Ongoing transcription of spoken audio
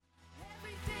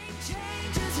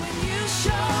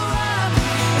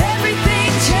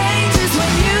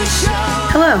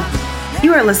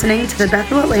You are listening to the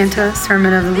Bethel Atlanta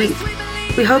Sermon of the Week.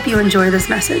 We hope you enjoy this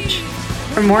message.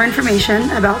 For more information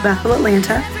about Bethel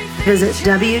Atlanta, visit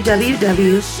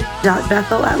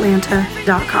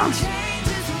www.bethelatlanta.com.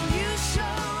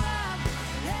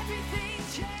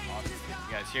 You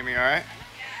guys hear me all right?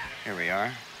 Here we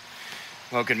are.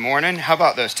 Well, good morning. How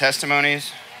about those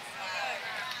testimonies?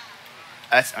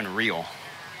 That's unreal.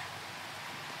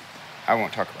 I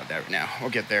won't talk about that right now.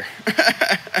 We'll get there.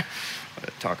 We'll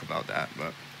talk about that,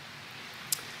 but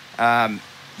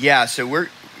so we're,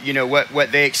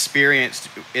 what they experienced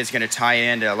is going to tie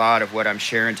into a lot of what I'm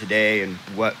sharing today and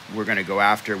what we're going to go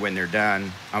after when they're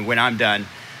done. When I'm done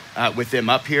with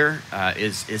them up here,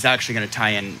 is actually going to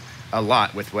tie in a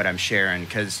lot with what I'm sharing,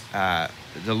 because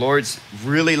the Lord's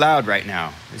really loud right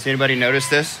now. Has anybody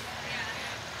noticed this?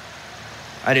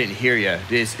 I didn't hear you.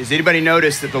 Has anybody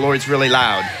noticed that the Lord's really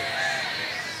loud?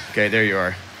 Okay, there you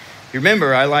are. You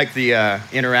remember, I like the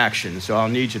interaction, so I'll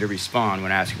need you to respond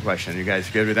when I ask a question. You guys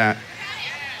good with that?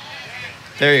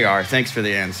 There you are. Thanks for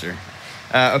the answer.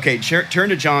 Okay, turn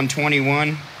to John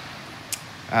 21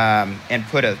 and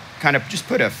put a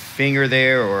finger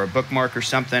there or a bookmark or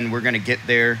something. We're going to get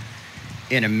there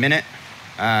in a minute.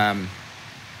 I'm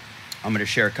going to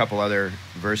share a couple other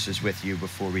verses with you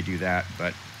before we do that,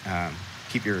 but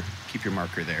keep your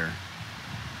marker there.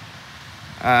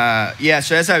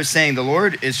 So as I was saying, the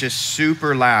Lord is just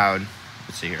super loud.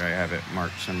 Let's see here, I have it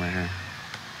marked somewhere here.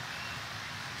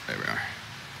 There we are.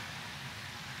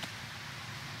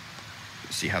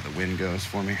 Let's see how the wind goes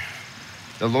for me.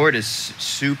 The Lord is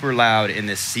super loud in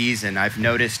this season. I've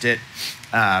noticed it.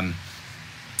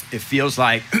 It feels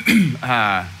like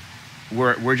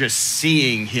we're just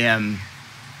seeing him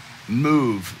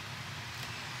move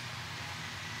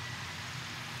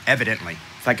evidently.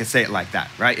 If I could say it like that,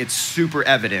 right? It's super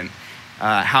evident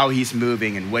how he's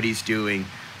moving and what he's doing.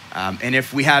 And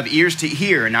if we have ears to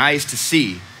hear and eyes to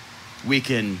see, we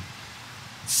can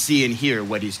see and hear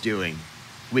what he's doing.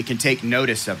 We can take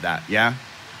notice of that, yeah?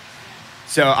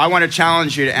 So I want to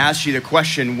challenge you to ask you the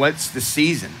question, what's the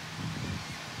season?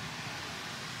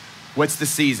 What's the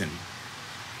season?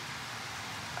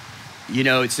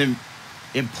 It's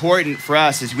important for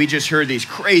us, as we just heard these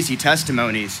crazy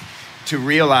testimonies, to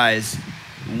realize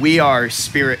we are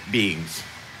spirit beings.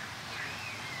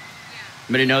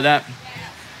 Anybody know that?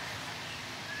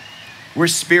 We're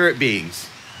spirit beings.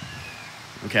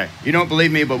 Okay, you don't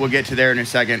believe me, but we'll get to there in a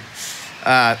second.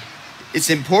 It's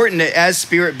important that as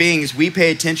spirit beings, we pay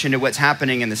attention to what's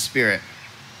happening in the spirit.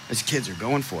 Those kids are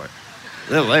going for it.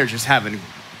 They're just having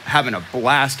a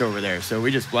blast over there, so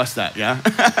we just bless that, yeah?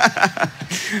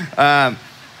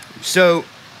 So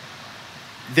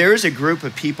there's a group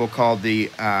of people called the,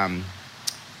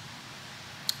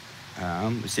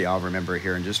 let's see, I'll remember it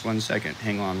here in just 1 second.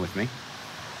 Hang on with me.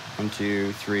 1,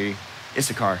 2, 3,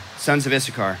 Issachar, sons of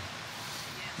Issachar.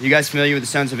 You guys familiar with the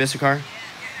sons of Issachar?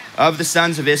 Of the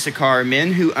sons of Issachar,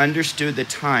 men who understood the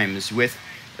times with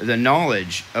the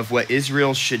knowledge of what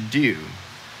Israel should do.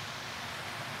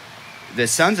 The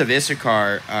sons of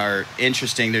Issachar are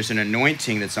interesting. There's an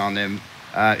anointing that's on them.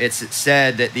 It's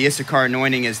said that the Issachar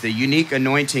anointing is the unique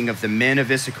anointing of the men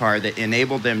of Issachar that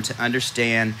enabled them to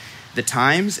understand the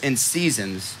times and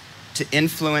seasons to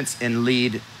influence and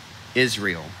lead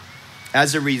Israel.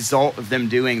 As a result of them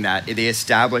doing that, they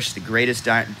established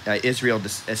Israel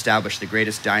established the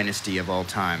greatest dynasty of all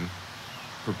time,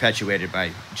 perpetuated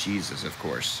by Jesus, of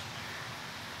course.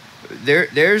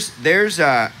 There's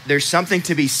something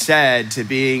to be said to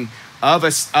being of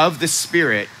the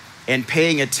Spirit and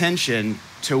paying attention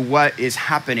to what is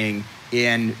happening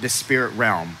in the spirit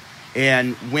realm.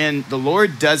 And when the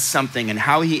Lord does something and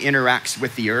how he interacts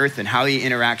with the earth and how he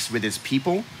interacts with his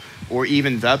people, or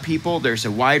even the people, there's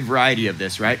a wide variety of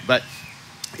this, right? But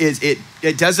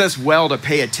it does us well to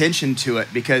pay attention to it,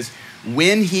 because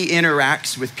when he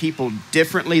interacts with people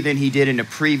differently than he did in a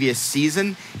previous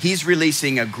season, he's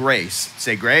releasing a grace.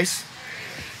 Say grace.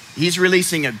 He's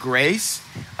releasing a grace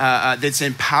that's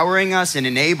empowering us and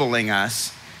enabling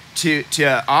us to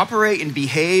operate and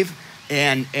behave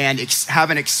and have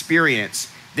an experience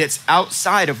that's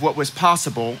outside of what was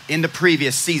possible in the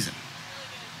previous season.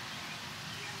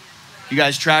 You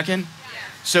guys tracking?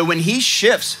 So when he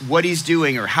shifts what he's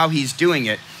doing or how he's doing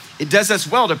it, it does us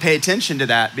well to pay attention to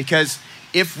that, because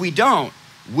if we don't,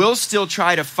 we'll still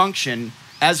try to function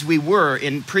as we were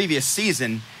in previous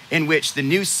season, in which the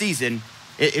new season,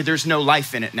 there's no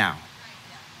life in it now.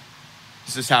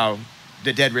 This is how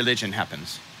the dead religion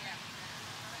happens,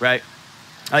 right?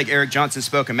 Like Eric Johnson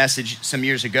spoke a message some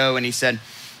years ago, and he said,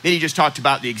 then he just talked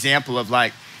about the example of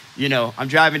like, I'm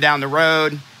driving down the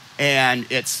road and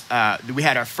it's, we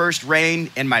had our first rain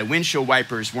and my windshield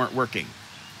wipers weren't working.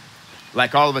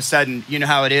 Like all of a sudden, you know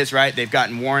how it is, right? They've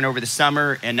gotten worn over the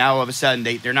summer, and now all of a sudden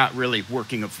they're not really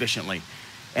working efficiently.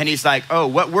 And he's like, oh,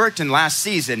 what worked in last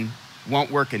season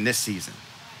won't work in this season.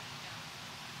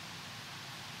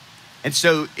 And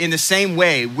so in the same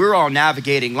way, we're all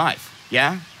navigating life,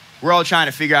 yeah? We're all trying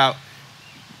to figure out,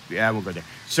 yeah, I won't go there.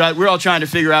 So we're all trying to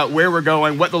figure out where we're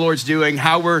going, what the Lord's doing,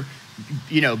 how we're,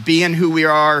 being who we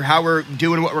are, how we're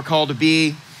doing what we're called to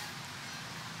be.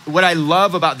 What I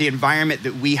love about the environment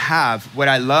that we have, what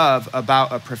I love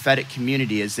about a prophetic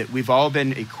community is that we've all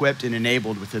been equipped and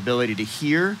enabled with the ability to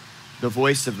hear the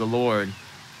voice of the Lord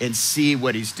and see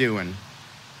what he's doing.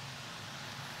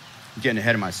 I'm getting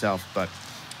ahead of myself, but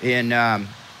in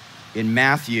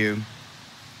Matthew,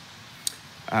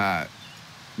 the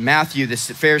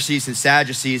Pharisees and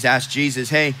Sadducees asked Jesus,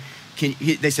 hey, can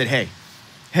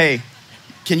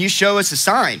you show us a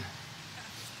sign?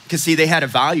 Because see, they had a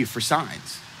value for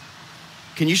signs.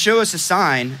 Can you show us a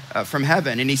sign from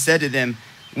heaven? And he said to them,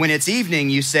 when it's evening,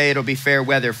 you say it'll be fair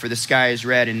weather, for the sky is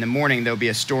red. In the morning, there'll be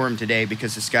a storm today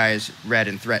because the sky is red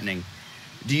and threatening.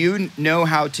 Do you know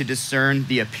how to discern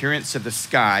the appearance of the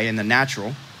sky in the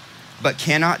natural, but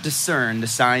cannot discern the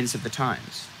signs of the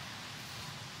times?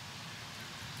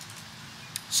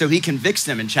 So he convicts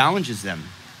them and challenges them.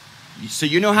 So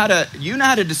you know how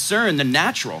to discern the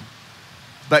natural,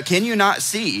 but can you not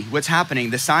see what's happening,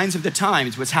 the signs of the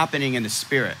times, what's happening in the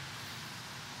spirit?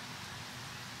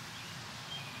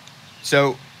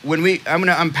 So I'm going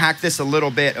to unpack this a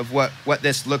little bit of what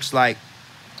this looks like.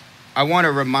 I want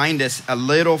to remind us a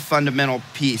little fundamental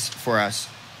piece for us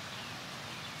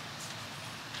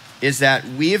is that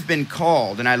we have been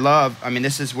called, and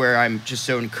this is where I'm just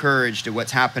so encouraged at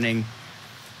what's happening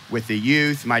with the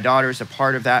youth. My daughter's a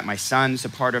part of that. My son's a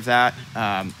part of that.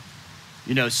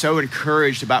 So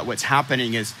encouraged about what's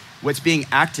happening is what's being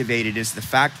activated is the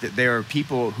fact that there are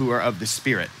people who are of the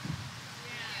Spirit.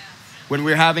 When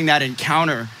we're having that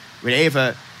encounter with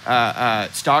Ava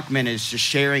Stockman is just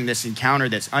sharing this encounter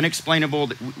that's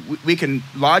unexplainable. We can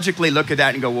logically look at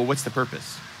that and go, well, what's the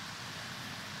purpose?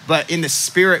 But in the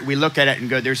spirit, we look at it and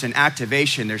go, there's an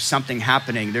activation, there's something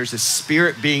happening. There's a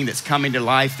spirit being that's coming to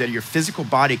life that your physical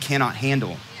body cannot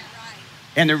handle.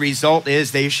 And the result is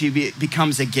she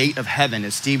becomes a gate of heaven,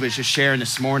 as Steve was just sharing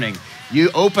this morning. You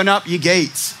open up your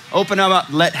gates, open them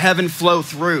up, let heaven flow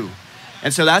through.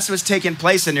 And so that's what's taking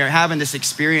place in there, having this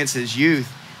experience as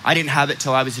youth. I didn't have it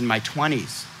till I was in my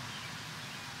 20s.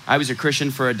 I was a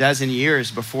Christian for a dozen years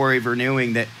before ever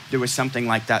knowing that there was something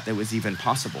like that was even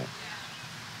possible.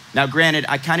 Now, granted,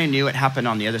 I kind of knew it happened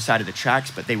on the other side of the tracks,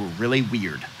 but they were really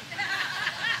weird.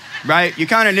 Right? You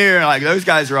kind of knew, like, those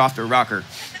guys are off their rocker.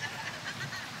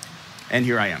 And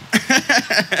here I am.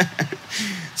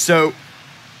 So,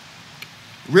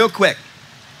 real quick,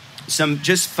 some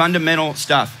just fundamental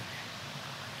stuff.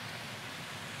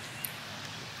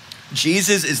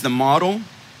 Jesus is the model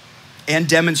and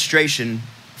demonstration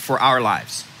for our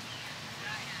lives.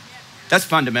 That's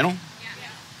fundamental.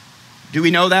 Do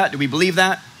we know that? Do we believe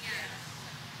that?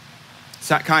 It's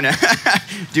not kind of,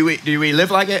 do we live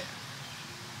like it?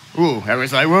 Ooh,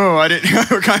 everyone's like, whoa, I didn't know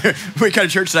what kind of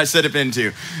church did I set up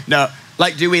into? No,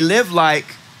 like, do we live like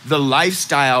the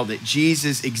lifestyle that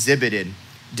Jesus exhibited,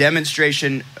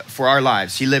 demonstration for our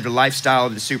lives? He lived a lifestyle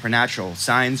of the supernatural,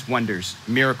 signs, wonders,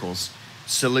 miracles,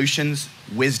 solutions,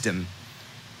 wisdom.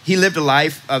 He lived a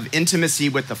life of intimacy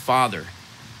with the Father.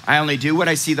 I only do what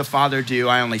I see the Father do.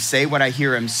 I only say what I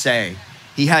hear him say.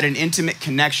 He had an intimate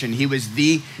connection. He was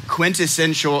the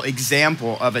quintessential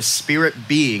example of a spirit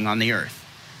being on the earth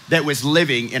that was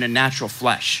living in a natural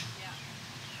flesh.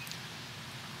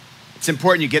 It's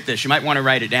important you get this. You might want to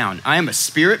write it down. I am a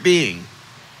spirit being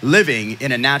living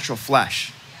in a natural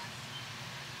flesh.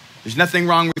 There's nothing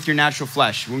wrong with your natural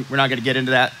flesh. We're not going to get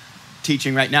into that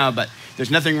teaching right now, but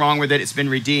there's nothing wrong with it. It's been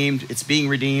redeemed. It's being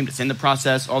redeemed. It's in the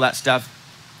process, all that stuff.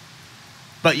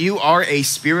 But you are a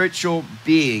spiritual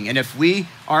being. And if we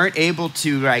aren't able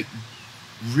to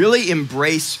really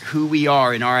embrace who we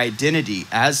are in our identity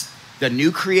as the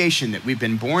new creation, that we've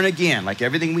been born again, like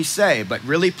everything we say, but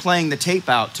really playing the tape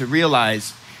out to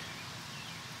realize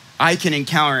I can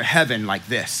encounter heaven like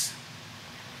this.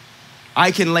 I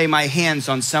can lay my hands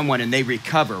on someone and they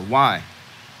recover. Why?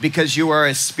 Because you are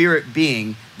a spirit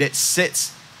being that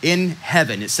sits in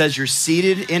heaven. It says you're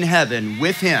seated in heaven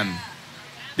with him,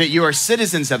 that you are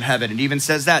citizens of heaven. It even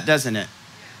says that, doesn't it?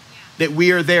 That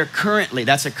we are there currently.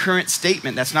 That's a current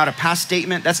statement. That's not a past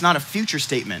statement. That's not a future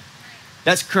statement.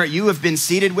 That's current. You have been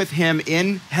seated with him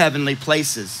in heavenly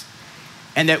places.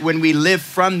 And that when we live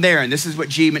from there, and this is what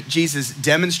Jesus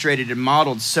demonstrated and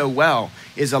modeled so well,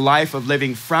 is a life of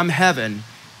living from heaven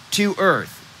to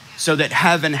earth, so that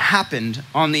heaven happened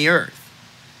on the earth.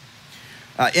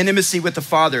 intimacy with the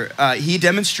Father. He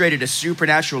demonstrated a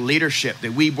supernatural leadership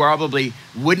that we probably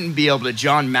wouldn't be able to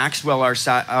John Maxwell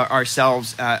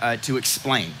ourselves to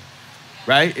explain,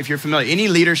 right? If you're familiar, any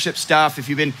leadership stuff, if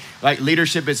you've been, like,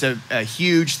 leadership is a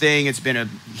huge thing. It's been a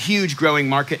huge growing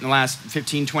market in the last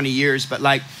 15, 20 years, but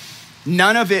like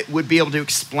none of it would be able to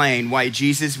explain why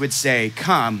Jesus would say,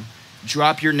 come,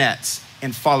 drop your nets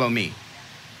and follow me.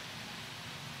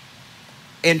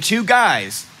 And two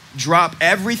guys drop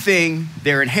everything,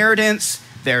 their inheritance,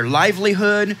 their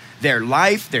livelihood, their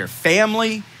life, their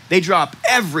family. They drop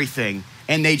everything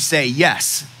and they'd say,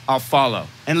 yes, I'll follow,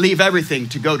 and leave everything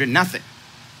to go to nothing.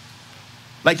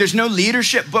 Like, there's no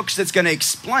leadership books that's going to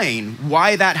explain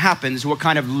why that happens, what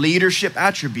kind of leadership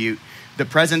attribute the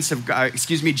presence of God,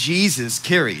 Jesus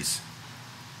carries,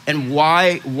 and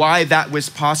why that was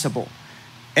possible.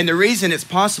 And the reason it's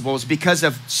possible is because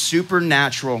of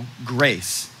supernatural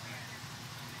grace.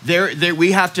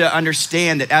 We have to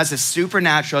understand that as a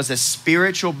supernatural, as a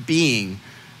spiritual being,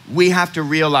 we have to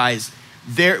realize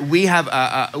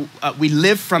we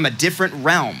live from a different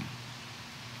realm.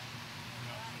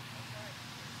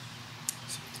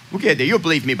 We'll get there. You'll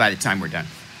believe me by the time we're done.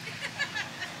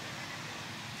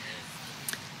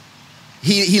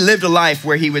 He lived a life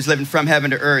where he was living from heaven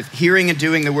to earth, hearing and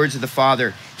doing the words of the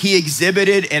Father. He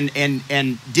exhibited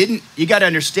and didn't, you got to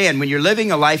understand, when you're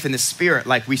living a life in the Spirit,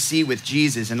 like we see with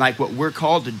Jesus and like what we're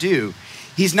called to do,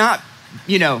 he's not,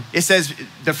 it says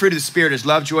the fruit of the Spirit is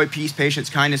love, joy, peace, patience,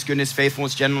 kindness, goodness,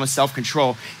 faithfulness, gentleness,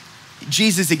 self-control.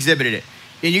 Jesus exhibited it.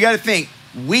 And you got to think,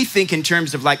 we think in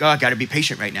terms of like, oh, I got to be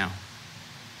patient right now.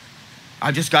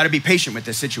 I just got to be patient with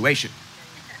this situation.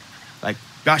 Like,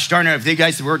 gosh darn it, if they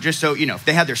guys were just so, if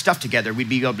they had their stuff together, we'd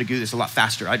be able to do this a lot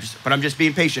faster. But I'm just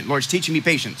being patient. Lord's teaching me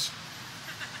patience.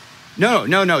 No.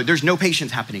 There's no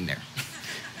patience happening there.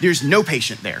 There's no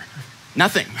patient there.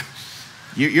 Nothing.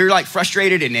 You're like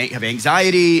frustrated and have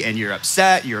anxiety and you're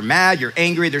upset, you're mad, you're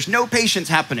angry. There's no patience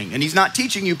happening. And he's not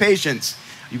teaching you patience.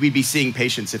 We'd be seeing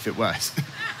patience if it was.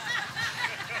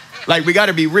 Like, we got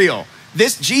to be real.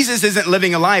 Jesus isn't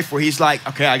living a life where he's like,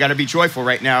 okay, I got to be joyful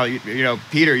right now.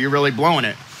 Peter, you're really blowing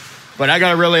it. But I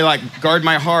got to really like guard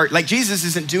my heart. Like, Jesus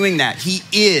isn't doing that. He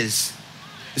is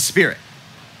the Spirit.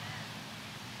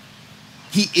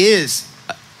 He is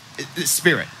the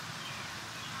Spirit.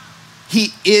 He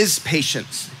is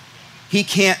patience. He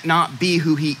can't not be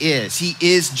who he is. He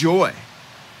is joy,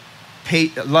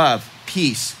 love,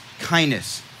 peace,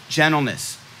 kindness,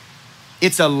 gentleness.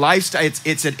 It's a lifestyle.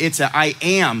 It's a I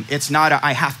am. It's not a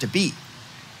I have to be.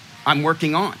 I'm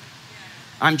working on.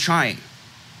 I'm trying.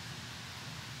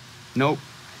 Nope.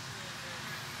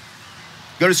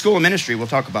 Go to school of ministry. We'll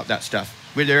talk about that stuff.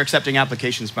 They're accepting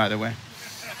applications, by the way.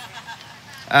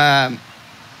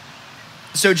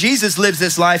 So Jesus lives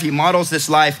this life. He models this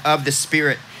life of the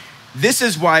Spirit. This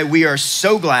is why we are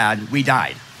so glad we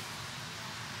died.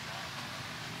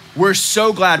 We're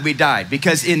so glad we died,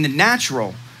 because in the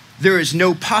natural, there is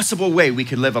no possible way we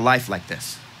could live a life like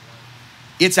this.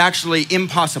 It's actually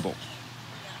impossible.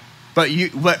 But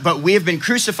we have been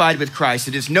crucified with Christ.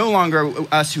 It is no longer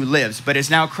us who lives, but it's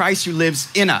now Christ who lives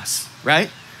in us, right?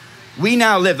 We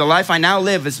now live, the life I now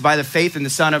live is by the faith in the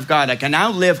Son of God. Like, I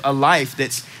now live a life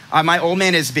that's, my old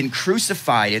man has been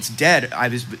crucified. It's dead. I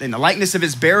was in the likeness of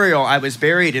his burial. I was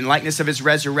buried. In likeness of his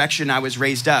resurrection, I was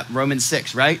raised up. Romans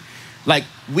 6, right? Like,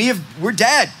 we're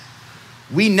dead.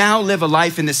 We now live a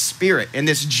life in the Spirit. And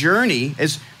this journey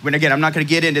is, again, I'm not going to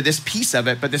get into this piece of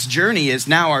it, but this journey is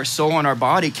now our soul and our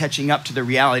body catching up to the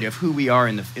reality of who we are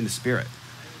in the Spirit.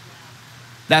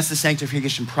 That's the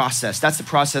sanctification process. That's the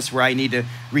process where I need to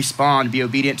respond, be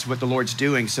obedient to what the Lord's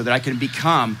doing so that I can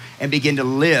become and begin to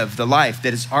live the life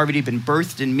that has already been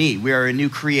birthed in me. We are a new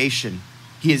creation.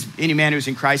 Any man who's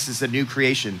in Christ is a new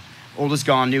creation. Old is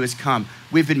gone, new has come.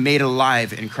 We've been made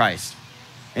alive in Christ.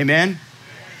 Amen?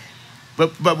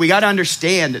 But we got to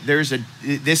understand that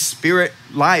this Spirit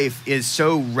life is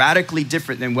so radically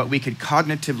different than what we could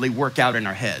cognitively work out in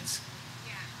our heads.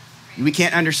 Yeah. We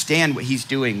can't understand what he's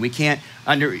doing. We can't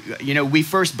we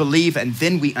first believe and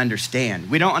then we understand.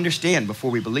 We don't understand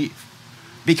before we believe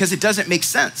because it doesn't make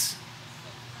sense.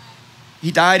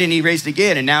 He died and he raised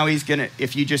again, and now he's gonna.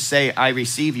 If you just say, "I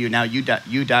receive you," now you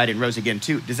died and rose again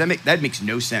too. That makes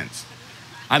no sense?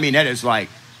 I mean, that is like.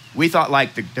 We thought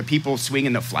like the people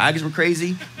swinging the flags were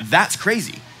crazy. That's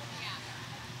crazy.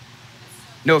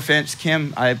 No offense,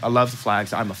 Kim. I love the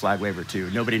flags. I'm a flag waver too.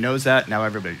 Nobody knows that. Now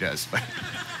everybody does.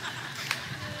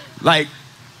 Like,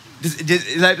 does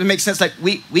that make sense? Like,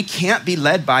 we can't be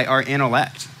led by our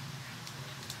intellect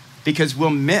because we'll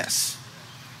miss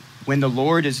when the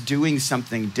Lord is doing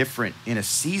something different in a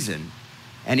season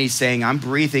and he's saying, I'm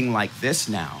breathing like this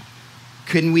now.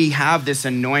 Can we have this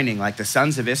anointing like the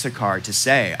sons of Issachar to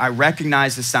say, I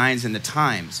recognize the signs and the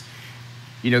times?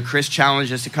 You know, Chris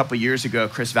challenged us a couple years ago,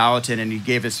 Chris Valentin, and he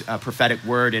gave us a prophetic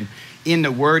word. And in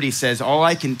the word, he says, all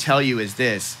I can tell you is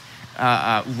this,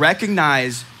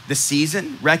 recognize the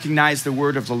season, recognize the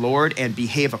word of the Lord, and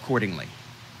behave accordingly.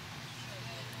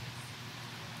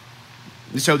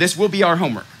 So this will be our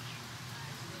homework.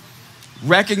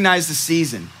 Recognize the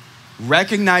season,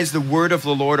 recognize the word of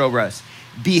the Lord over us,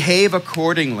 behave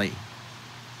accordingly.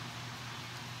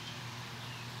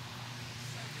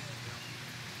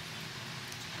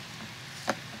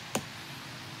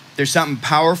 There's something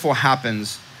powerful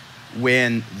happens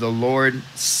when the Lord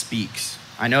speaks.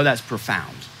 I know that's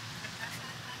profound.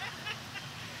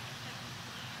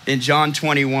 In John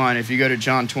 21, if you go to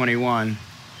John 21,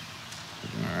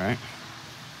 all right,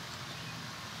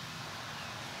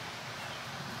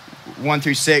 1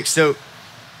 through 6. So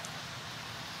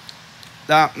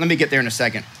let me get there in a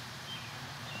second.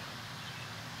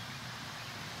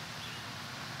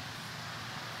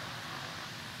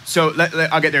 So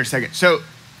I'll get there in a second. So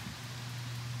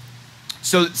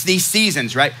it's these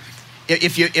seasons, right?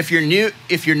 If you're new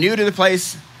to the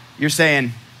place, you're saying,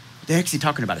 what the heck is he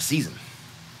talking about, a season?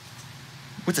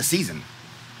 What's a season?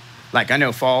 Like, I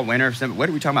know fall, winter, summer. What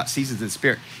are we talking about, seasons in the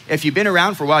spirit? If you've been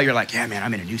around for a while, you're like, yeah, man,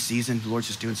 I'm in a new season. The Lord's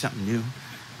just doing something new.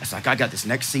 It's like, I got this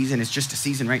next season. It's just a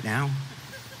season right now.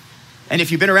 And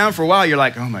if you've been around for a while, you're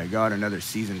like, oh my God, another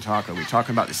season talk. Are we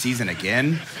talking about the season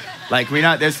again? Like,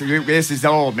 this is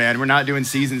old, man. We're not doing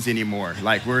seasons anymore.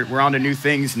 Like, we're on to new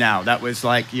things now. That was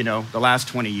like, the last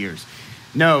 20 years.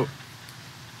 No,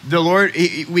 the Lord,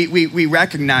 we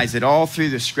recognize it all through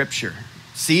the scripture.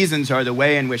 Seasons are the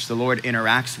way in which the Lord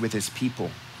interacts with his people.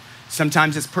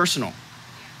 Sometimes it's personal.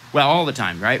 Well, all the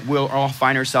time, right? We'll all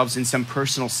find ourselves in some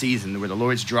personal season where the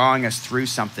Lord's drawing us through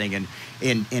something and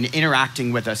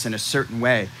interacting with us in a certain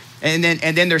way. And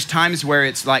then there's times where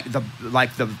it's like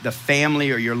the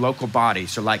family or your local body.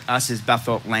 So like us as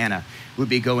Bethel Atlanta would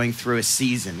be going through a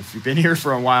season. If you've been here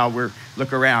for a while,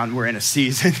 look around, we're in a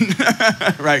season,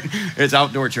 right? It's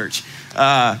outdoor church.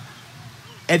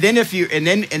 And then if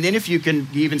you can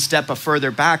even step a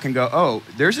further back and go, oh,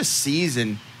 there's a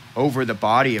season over the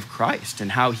body of Christ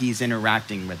and how he's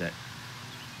interacting with it.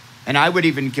 And I would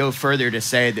even go further to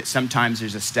say that sometimes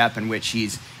there's a step in which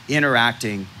he's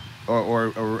interacting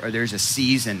or there's a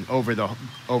season over the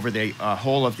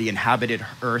whole of the inhabited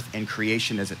earth and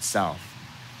creation as itself.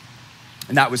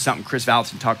 And that was something Chris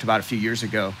Valentin talked about a few years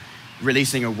ago,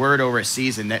 releasing a word over a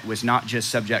season that was not just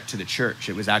subject to the church.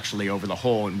 It was actually over the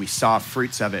whole, and we saw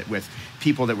fruits of it with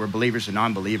people that were believers and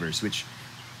non-believers, which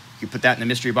you put that in the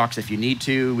mystery box if you need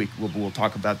to. We'll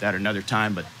talk about that another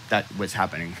time, but that was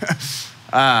happening.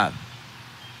 And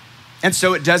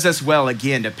so it does us well,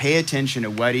 again, to pay attention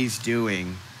to what he's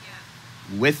doing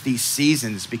with these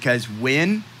seasons, because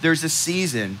when there's a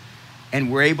season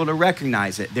and we're able to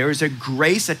recognize it, there is a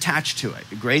grace attached to it.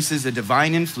 Grace is a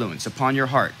divine influence upon your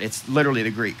heart. It's literally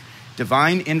the Greek.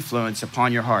 Divine influence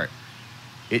upon your heart.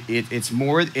 It's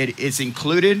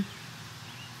included,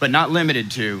 but not limited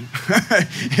to,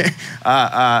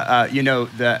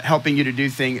 the helping you to do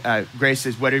things. Grace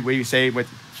is, what did we say? What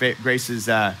grace is,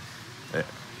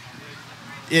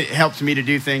 it helps me to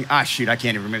do things. I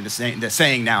can't even remember the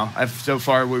saying now. I've so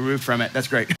far removed from it. That's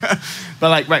great.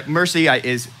 But right, mercy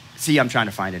is, I'm trying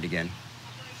to find it again.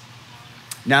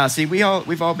 Now,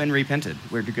 we've all been repented.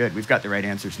 We're good. We've got the right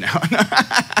answers now.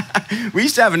 We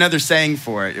used to have another saying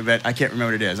for it, but I can't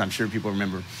remember what it is. I'm sure people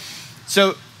remember.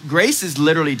 So grace is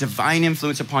literally divine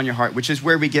influence upon your heart, which is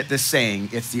where we get this saying,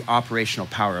 it's the operational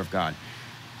power of God.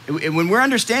 When we're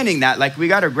understanding that, like, we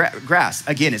got to grasp,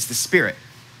 again, it's the Spirit.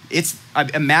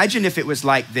 Imagine if it was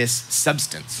like this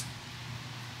substance.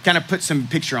 Kind of put some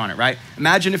picture on it, right?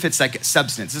 Imagine if it's like a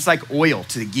substance. It's like oil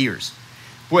to the gears.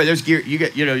 Boy, there's gear.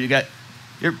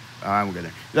 I won't go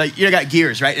there. Like, you got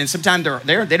gears, right? And sometimes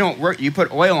they don't work. You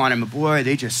put oil on them, but boy,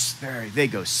 they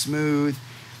go smooth.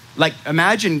 Like,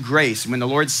 imagine grace when the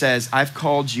Lord says, I've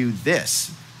called you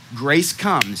this. Grace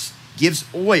comes, gives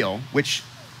oil, which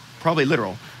probably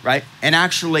literal, right? And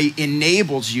actually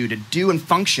enables you to do and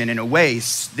function in a way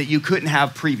that you couldn't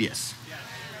have previous.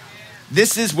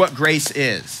 This is what grace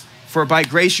is. For by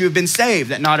grace you have been saved,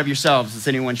 that not of yourselves, as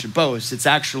anyone should boast. It's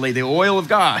actually the oil of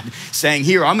God saying,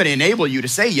 here, I'm going to enable you to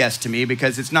say yes to me,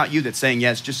 because it's not you that's saying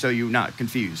yes, just so you're not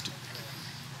confused.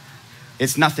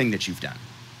 It's nothing that you've done.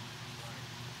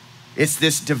 It's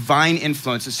this divine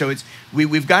influence. So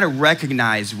we've got to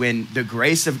recognize when the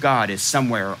grace of God is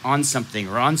somewhere or on something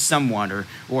or on someone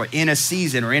or in a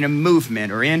season or in a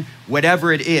movement or in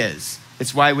whatever it is,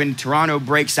 It's why when Toronto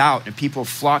breaks out and people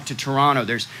flock to Toronto,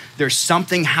 there's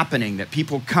something happening that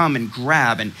people come and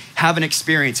grab and have an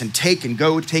experience and take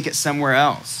it somewhere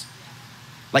else.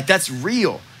 Like, that's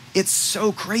real. It's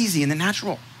so crazy in the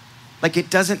natural. Like, it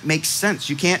doesn't make sense.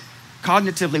 You can't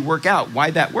cognitively work out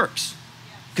why that works,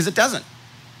 because it doesn't.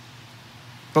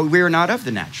 But we are not of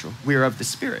the natural. We are of the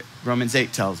Spirit. Romans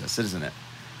 8 tells us, isn't it?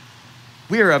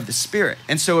 We are of the Spirit.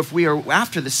 And so if we are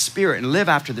after the Spirit and live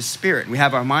after the Spirit, and we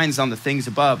have our minds on the things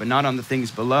above and not on the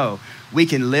things below, we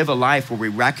can live a life where we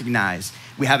recognize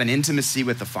we have an intimacy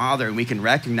with the Father, and we can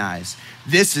recognize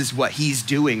this is what he's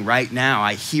doing right now.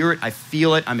 I hear it, I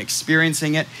feel it, I'm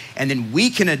experiencing it. And then we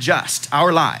can adjust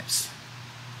our lives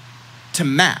to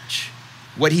match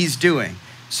what he's doing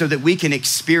so that we can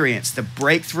experience the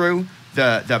breakthrough,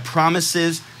 the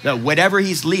promises, the whatever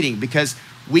he's leading, because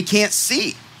we can't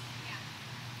see.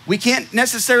 We can't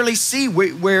necessarily see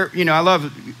where I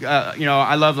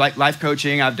love like life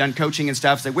coaching. I've done coaching and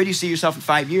stuff. It's like, where do you see yourself in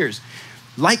 5 years?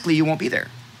 Likely you won't be there.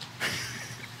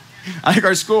 I like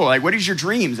our school, like, what is your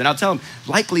dreams? And I'll tell them,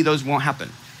 likely those won't happen.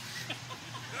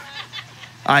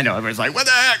 I know, everyone's like, what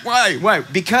the heck, why?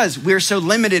 Because we're so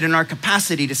limited in our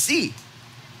capacity to see.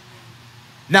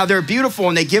 Now, they're beautiful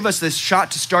and they give us this shot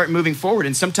to start moving forward.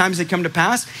 And sometimes they come to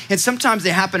pass, and sometimes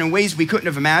they happen in ways we couldn't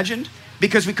have imagined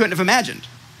because we couldn't have imagined.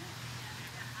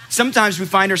 Sometimes we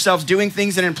find ourselves doing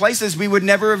things and in places we would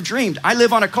never have dreamed. I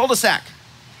live on a cul-de-sac.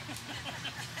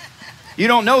 You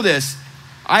don't know this.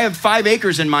 I have 5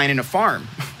 acres in mine in a farm.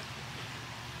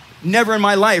 Never in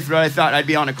my life would I thought I'd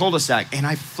be on a cul-de-sac, and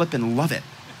I flipping love it.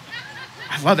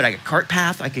 I love it. I got a cart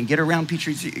path. I can get around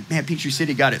Peachtree City. Man, Peachtree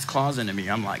City got its claws into me.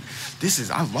 I'm like,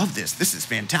 I love this. This is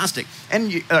fantastic.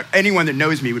 And anyone that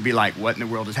knows me would be like, what in the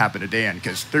world has happened to Dan?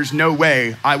 Because there's no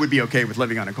way I would be okay with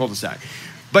living on a cul-de-sac.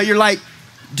 But you're like,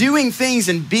 doing things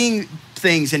and being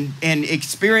things and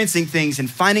experiencing things and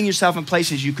finding yourself in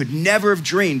places you could never have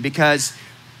dreamed because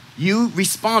you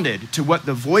responded to what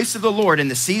the voice of the Lord in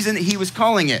the season that he was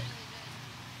calling it.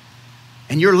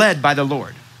 And you're led by the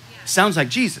Lord. Sounds like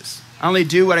Jesus. I only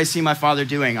do what I see my Father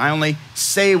doing. I only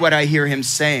say what I hear him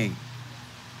saying.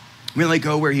 We only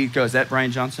go where he goes. Is that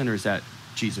Brian Johnson or is that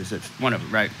Jesus? It's one of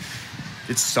them, right?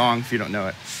 It's a song if you don't know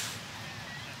it.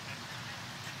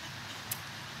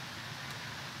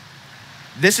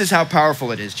 This is how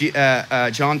powerful it is.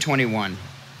 John 21.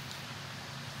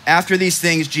 After these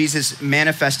things, Jesus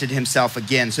manifested himself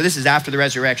again. So this is after the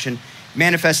resurrection.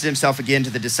 Manifested himself again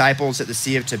to the disciples at the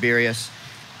Sea of Tiberias.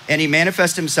 And he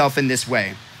manifested himself in this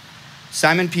way.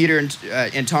 Simon Peter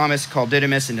and Thomas, called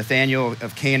Didymus, and Nathanael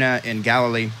of Cana in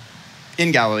Galilee,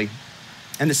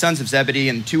 and the sons of Zebedee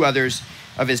and 2 others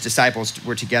of his disciples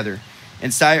were together.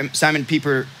 And Simon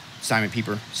Peter said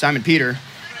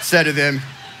to them,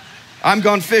 I'm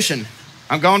going fishing.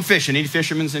 Any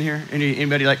fishermen in here?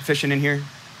 Anybody like fishing in here?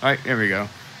 All right, here we go.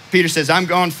 Peter says, I'm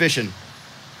going fishing.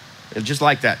 Just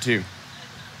like that too.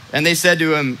 And they said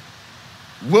to him,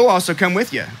 we'll also come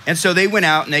with you. And so they went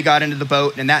out and they got into the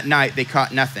boat, and that night they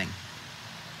caught nothing.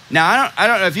 Now, I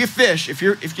don't know if you fish, if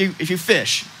you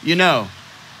fish, you know,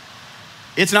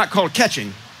 it's not called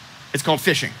catching, it's called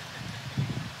fishing.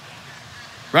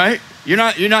 Right? You're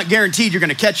not guaranteed you're going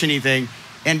to catch anything.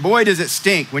 And boy, does it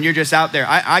stink when you're just out there.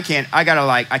 I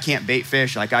can't bait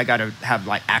fish. Like, I gotta have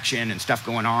like action and stuff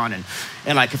going on. And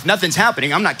like, if nothing's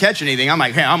happening, I'm not catching anything. I'm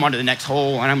like, hey, I'm on to the next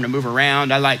hole and I'm gonna move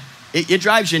around. It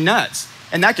drives you nuts.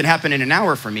 And that can happen in an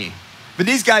hour for me. But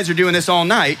these guys are doing this all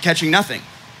night, catching nothing.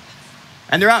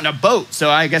 And they're out in a boat. So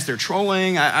I guess they're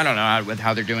trolling. I don't know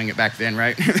how they're doing it back then,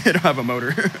 right? They don't have a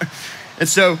motor. And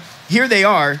so here they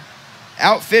are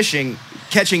out fishing,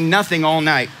 catching nothing all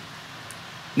night.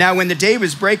 Now, when the day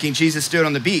was breaking, Jesus stood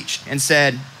on the beach and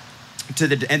said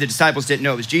and the disciples didn't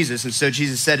know it was Jesus. And so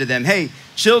Jesus said to them, hey,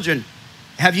 children,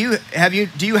 do you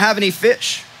have any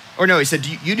fish? Or no, he said,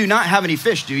 you do not have any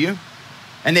fish, do you?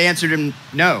 And they answered him,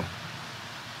 no.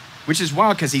 Which is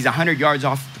wild because he's 100 yards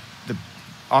off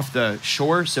the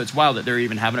shore. So it's wild that they're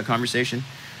even having a conversation.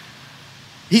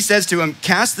 He says to him,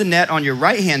 cast the net on your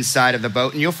right-hand side of the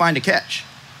boat and you'll find a catch.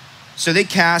 So they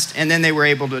cast, and then they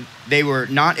were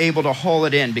not able to haul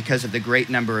it in because of the great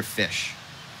number of fish.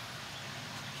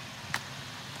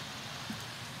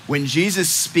 When Jesus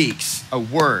speaks a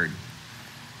word,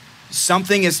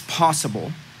 something is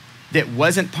possible that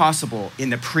wasn't possible in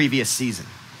the previous season.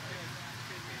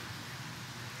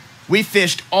 We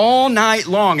fished all night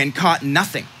long and caught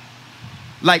nothing.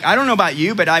 Like, I don't know about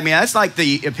you, but I mean, that's like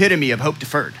the epitome of hope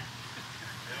deferred.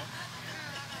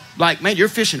 Like, man, you're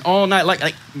fishing all night,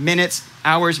 like minutes,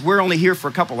 hours. We're only here for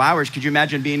a couple hours. Could you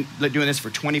imagine doing this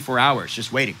for 24 hours,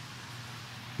 just waiting?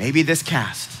 Maybe this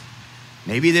cast.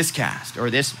 Maybe this cast or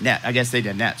this net. I guess they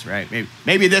did nets, right?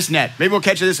 Maybe this net. Maybe we'll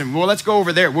catch this one. Well, let's go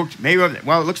over there. Well,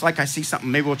 it looks like I see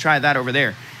something. Maybe we'll try that over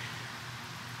there.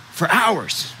 For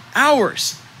hours.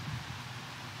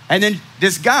 And then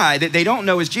this guy that they don't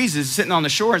know is Jesus is sitting on the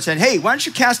shore and said, hey, why don't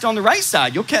you cast on the right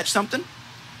side? You'll catch something.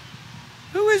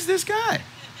 Who is this guy?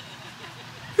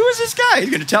 Who is this guy? He's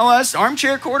going to tell us,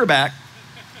 armchair quarterback,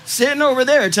 sitting over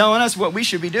there telling us what we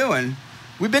should be doing.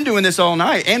 We've been doing this all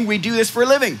night, and we do this for a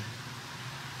living.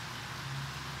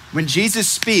 When Jesus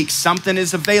speaks, something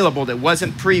is available that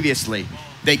wasn't previously.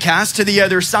 They cast to the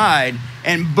other side,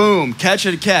 and boom, catch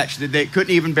that they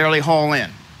couldn't even barely haul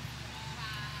in.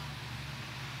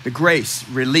 The grace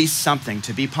released something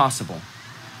to be possible.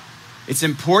 It's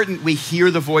important we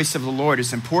hear the voice of the Lord.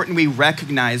 It's important we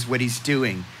recognize what he's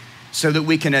doing so that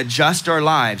we can adjust our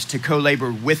lives to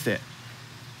co-labor with it.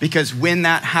 Because when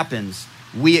that happens,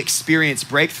 we experience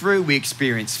breakthrough, we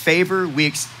experience favor.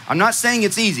 I'm not saying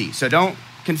it's easy, so don't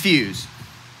confuse,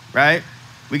 right?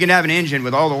 We can have an engine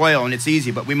with all the oil and it's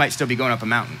easy, but we might still be going up a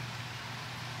mountain.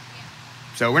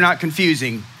 So we're not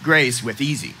confusing grace with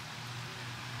easy.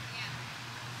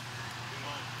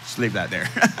 Just leave that there.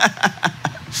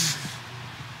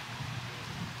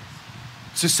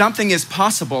 So something is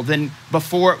possible than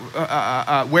before,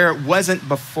 where it wasn't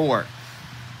before.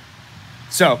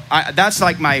 So that's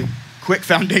like my quick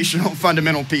foundational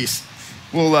fundamental piece.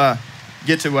 We'll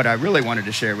get to what I really wanted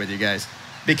to share with you guys,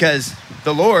 because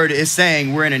the Lord is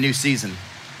saying we're in a new season.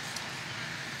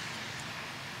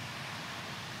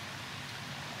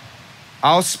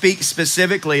 I'll speak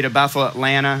specifically to Bethel,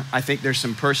 Atlanta. I think there's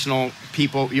some personal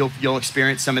people, you'll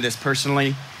experience some of this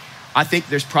personally. I think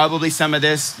there's probably some of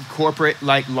this corporate,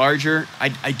 like larger.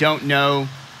 I don't know.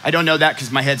 I don't know that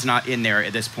because my head's not in there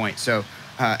at this point. So,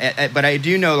 but I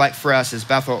do know, like for us as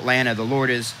Bethel, Atlanta, the Lord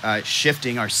is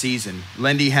shifting our season.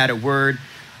 Lindy had a word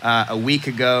a week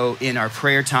ago in our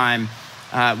prayer time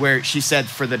where she said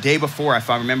for the day before, if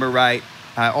I remember right,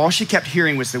 all she kept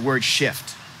hearing was the word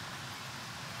shift.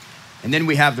 And then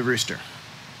we have the rooster.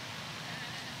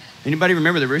 Anybody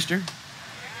remember the rooster?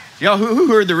 Y'all, who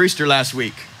heard the rooster last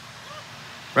week?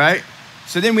 Right?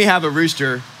 So then we have a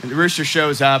rooster, and the rooster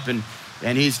shows up, and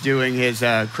he's doing his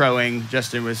crowing.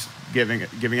 Justin was giving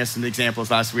us some examples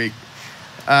last week.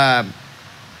 Then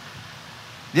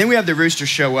we have the rooster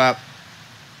show up.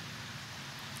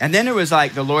 And then it was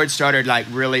like the Lord started like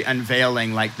really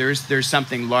unveiling, like there's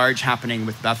something large happening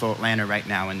with Bethel, Atlanta right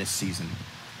now in this season.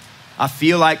 I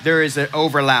feel like there is an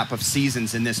overlap of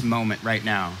seasons in this moment right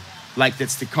now. Like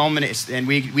that's the culmination. And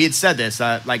we had said this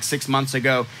like 6 months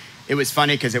ago. It was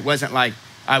funny because it wasn't like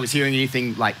I was hearing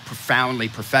anything like profoundly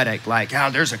prophetic, like,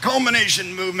 there's a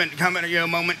culmination moment coming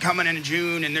in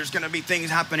June, and there's going to be things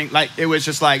happening. Like, it was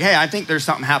just like, hey, I think there's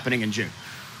something happening in June.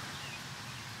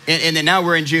 And then now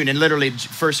we're in June, and literally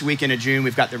first weekend of June,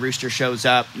 we've got the rooster shows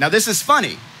up. Now, this is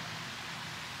funny.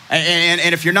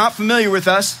 And if you're not familiar with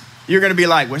us, you're going to be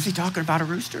like, was he talking about a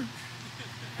rooster?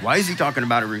 Why is he talking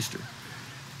about a rooster?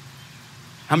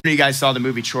 How many of you guys saw the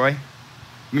movie Troy?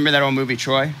 Remember that old movie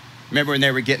Troy? Remember when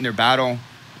they were getting their battle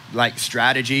like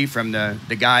strategy from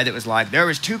the guy that was like, there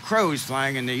was 2 crows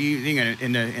flying in the evening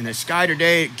in the sky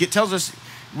today. It tells us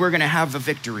we're going to have a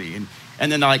victory.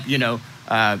 And then like,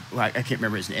 I can't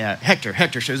remember his name.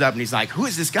 Hector shows up and he's like, who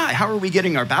is this guy? How are we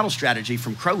getting our battle strategy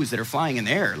from crows that are flying in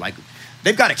the air? Like,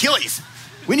 they've got Achilles.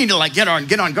 We need to like get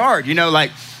on guard.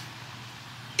 Like,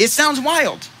 it sounds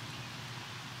wild.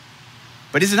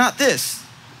 But is it not this?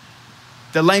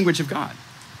 The language of God.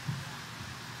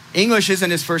 English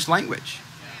isn't his first language.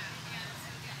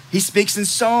 He speaks in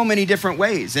so many different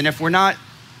ways. And if we're not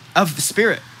of the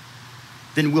Spirit,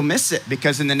 then we'll miss it,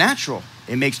 because in the natural,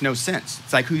 it makes no sense.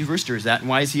 It's like, whose rooster is that and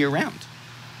why is he around?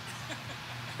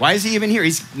 Why is he even here?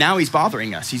 He's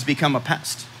bothering us. He's become a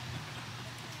pest.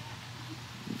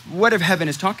 What if heaven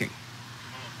is talking?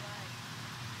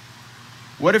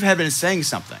 What if heaven is saying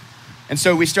something? And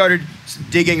so we started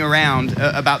digging around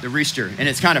about the rooster, and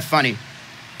it's kind of funny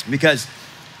because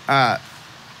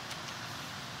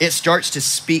it starts to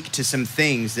speak to some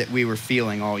things that we were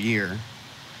feeling all year.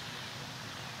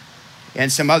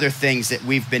 And some other things that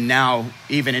we've been now,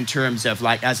 even in terms of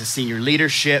like as a senior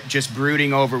leadership, just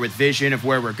brooding over with vision of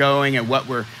where we're going and what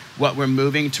we're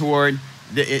moving toward.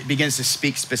 It begins to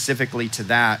speak specifically to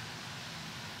that.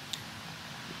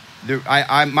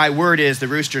 My word is the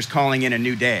rooster's calling in a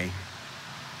new day.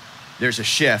 There's a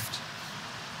shift.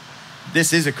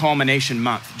 This is a culmination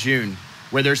month, June,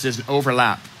 where there's this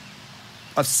overlap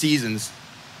of seasons.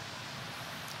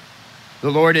 The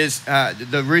Lord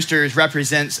the rooster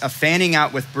represents a fanning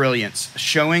out with brilliance,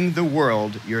 showing the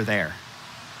world you're there.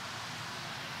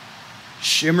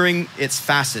 shimmering its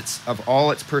facets of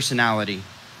all its personality.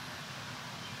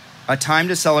 A time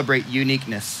to celebrate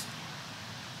uniqueness.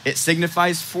 It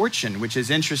signifies fortune, which is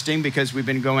interesting because we've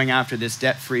been going after this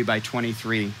debt-free by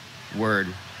 23 word.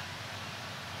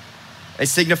 It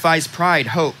signifies pride,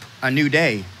 hope, a new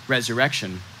day,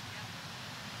 resurrection.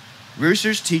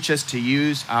 Roosters teach us to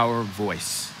use our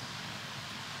voice.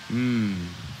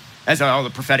 That's how all the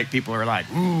prophetic people are like,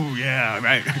 ooh, yeah,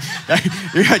 right.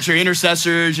 You got your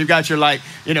intercessors, you've got your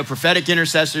prophetic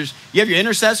intercessors. You have your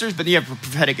intercessors, but you have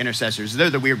prophetic intercessors.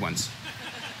 They're the weird ones,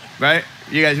 right?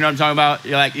 You guys know what I'm talking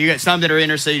about? You got some that are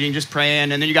interceding, just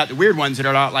praying, and then you got the weird ones that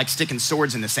are out like sticking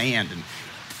swords in the sand and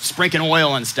sprinkling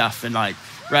oil and stuff and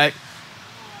right?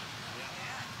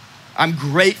 I'm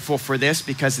grateful for this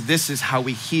because this is how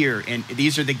we hear, and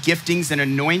these are the giftings and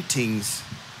anointings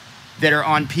that are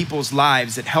on people's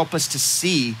lives that help us to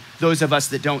see, those of us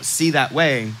that don't see that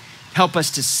way, help us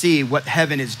to see what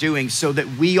heaven is doing so that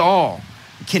we all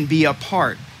can be a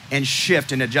part and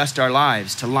shift and adjust our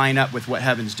lives to line up with what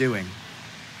heaven's doing.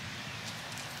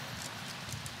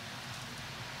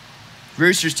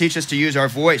 Roosters teach us to use our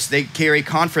voice. They carry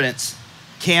confidence,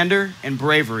 candor, and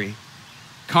bravery.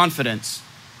 Confidence,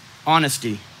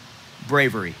 honesty,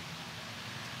 bravery.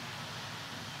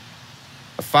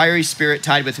 A fiery spirit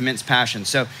tied with immense passion.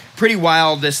 So pretty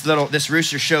wild, this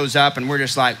rooster shows up and we're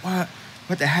just like, what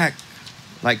the heck?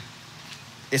 Like,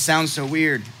 it sounds so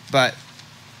weird, but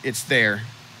it's there.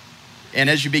 And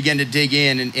as you begin to dig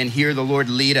in and hear the Lord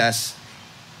lead us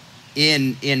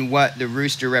in what the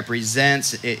rooster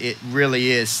represents, it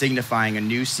really is signifying a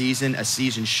new season, a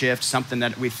season shift, something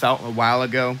that we felt a while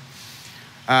ago.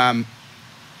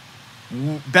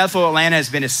 Bethel, Atlanta has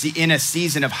been in a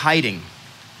season of hiding.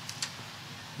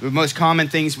 The most common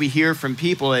things we hear from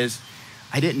people is,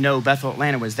 I didn't know Bethel,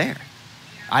 Atlanta was there.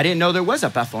 I didn't know there was a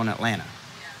Bethel in Atlanta.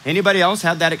 Anybody else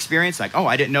had that experience? Like, oh,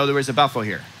 I didn't know there was a Bethel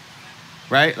here,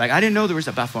 right? Like, I didn't know there was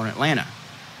a Bethel in Atlanta.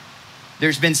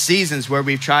 There's been seasons where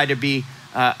we've tried to be,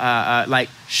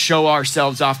 show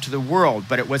ourselves off to the world,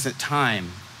 but it wasn't time.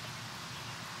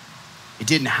 It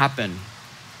didn't happen.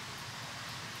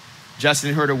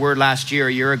 Justin heard a word last year,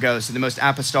 a year ago, so the most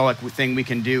apostolic thing we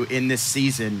can do in this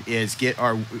season is get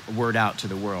our word out to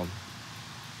the world.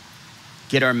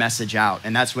 Get our message out.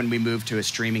 And that's when we moved to a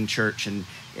streaming church. And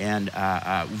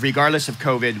regardless of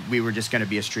COVID, we were just going to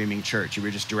be a streaming church. We were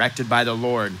just directed by the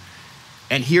Lord.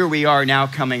 And here we are now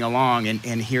coming along and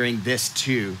hearing this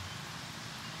too.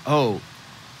 Oh,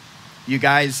 you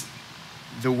guys,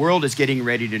 the world is getting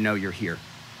ready to know you're here.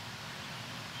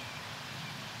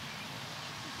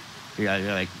 You're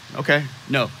like, okay,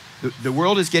 no. The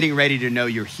world is getting ready to know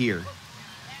you're here.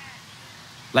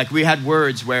 Like we had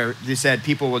words where they said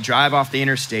people will drive off the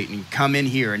interstate and come in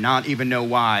here and not even know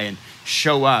why and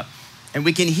show up. And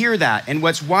we can hear that. And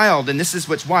what's wild, and this is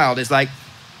what's wild, is like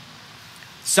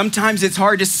sometimes it's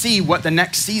hard to see what the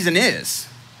next season is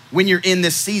when you're in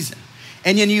this season.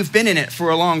 And then you've been in it for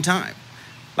a long time.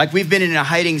 Like we've been in a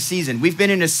hiding season. We've been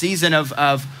in a season of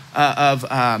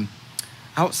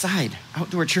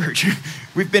outdoor church.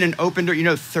 We've been in open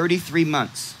door, 33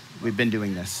 months we've been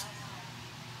doing this.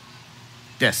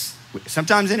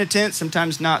 Sometimes in a tent,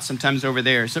 sometimes not, sometimes over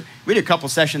there. So we did a couple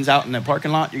sessions out in the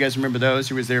parking lot. You guys remember those?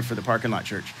 Who was there for the parking lot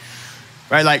church?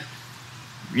 Right, like,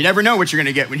 you never know what you're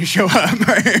gonna get when you show up.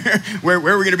 Where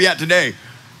we're gonna be at today.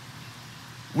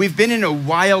 We've been in a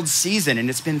wild season and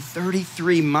it's been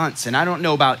 33 months. And I don't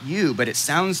know about you, but it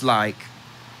sounds like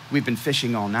we've been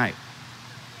fishing all night.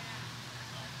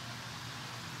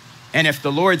 And if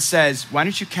the Lord says, why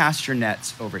don't you cast your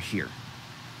nets over here?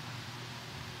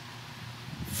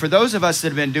 For those of us that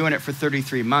have been doing it for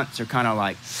 33 months are kind of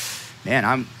like,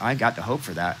 man, I got the hope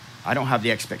for that. I don't have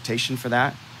the expectation for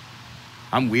that.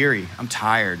 I'm weary, I'm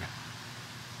tired,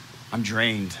 I'm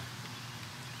drained.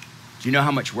 Do you know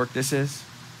how much work this is?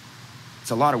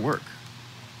 It's a lot of work.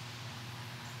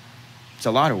 It's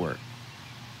a lot of work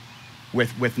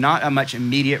with not a much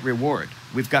immediate reward.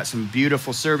 We've got some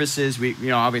beautiful services.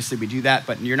 Obviously we do that,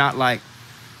 but you're not like,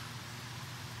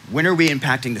 when are we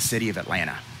impacting the city of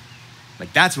Atlanta?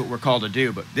 Like that's what we're called to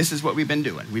do, but this is what we've been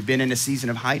doing. We've been in a season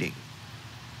of hiding.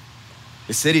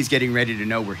 The city's getting ready to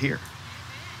know we're here.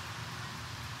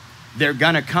 They're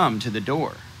gonna come to the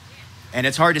door. And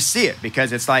it's hard to see it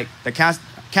because it's like, the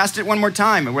cast it one more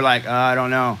time, and we're like, I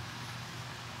don't know.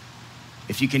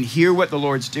 If you can hear what the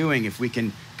Lord's doing, if we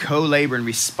can co-labor and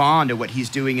respond to what he's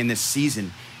doing in this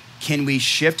season, can we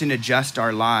shift and adjust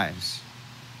our lives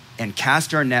and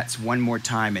cast our nets one more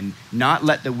time and not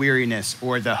let the weariness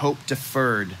or the hope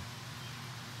deferred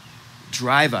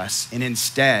drive us, and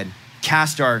instead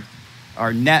cast our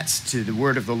nets to the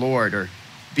word of the Lord, or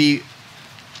be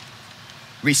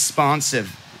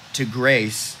responsive to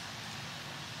grace.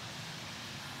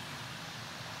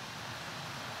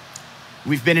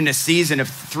 We've been in a season of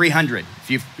 300. If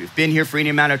you've been here for any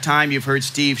amount of time, you've heard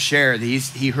Steve share that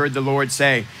he heard the Lord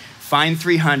say, find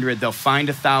 300, they'll find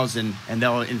 1,000, and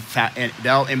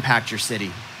they'll impact your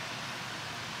city.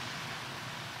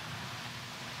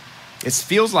 It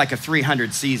feels like a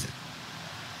 300 season.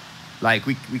 Like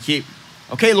we keep,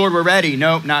 okay, Lord, we're ready.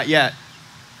 Nope, not yet.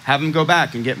 Have them go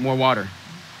back and get more water.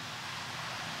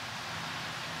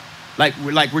 Like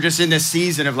we're just in this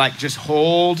season of like just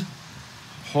hold,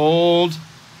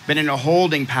 been in a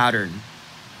holding pattern.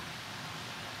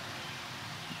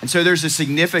 And so there's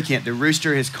the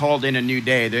rooster has called in a new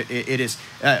day. It is,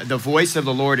 the voice of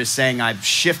the Lord is saying, I'm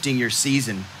shifting your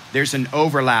season. There's an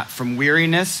overlap from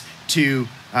weariness to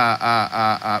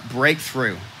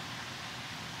breakthrough.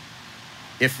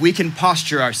 If we can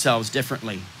posture ourselves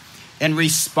differently and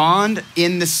respond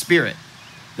in the Spirit,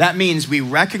 that means we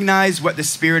recognize what the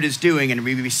Spirit is doing and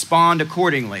we respond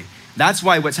accordingly. That's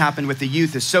why what's happened with the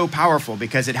youth is so powerful,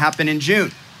 because it happened in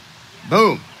June.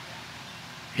 Boom.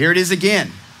 Here it is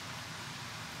again.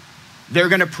 They're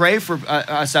going to pray for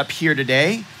us up here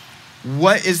today.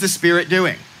 What is the Spirit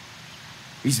doing?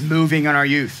 He's moving on our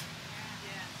youth.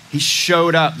 He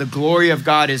showed up. The glory of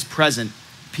God is present.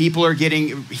 People are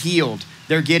getting healed.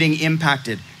 They're getting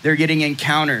impacted. They're getting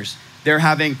encounters. They're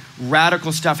having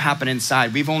radical stuff happen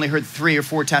inside. We've only heard 3 or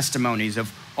 4 testimonies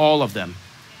of all of them.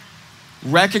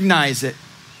 Recognize it.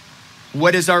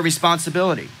 What is our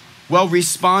responsibility? Well,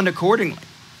 respond accordingly.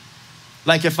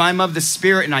 Like if I'm of the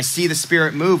Spirit and I see the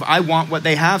Spirit move, I want what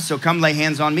they have, so come lay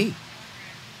hands on me.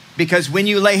 Because when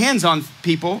you lay hands on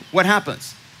people, what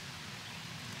happens?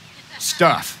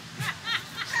 Stuff.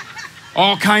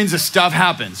 All kinds of stuff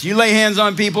happens. You lay hands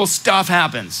on people, stuff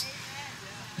happens.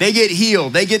 They get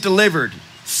healed, they get delivered.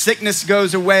 Sickness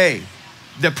goes away.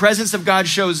 The presence of God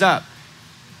shows up.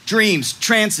 Dreams,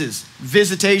 trances,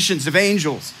 visitations of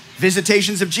angels,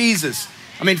 visitations of Jesus.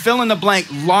 I mean, fill in the blank.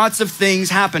 Lots of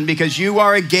things happen because you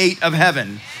are a gate of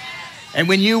heaven. And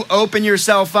when you open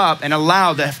yourself up and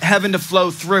allow the heaven to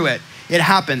flow through it, it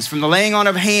happens. From the laying on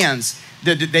of hands,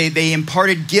 they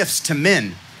imparted gifts to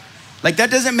men. Like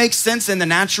that doesn't make sense in the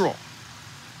natural.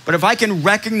 But if I can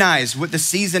recognize what the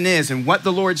season is and what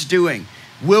the Lord's doing,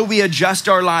 will we adjust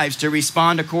our lives to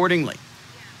respond accordingly?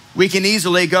 We can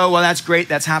easily go, well, that's great.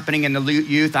 That's happening in the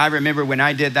youth. I remember when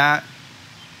I did that.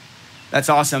 That's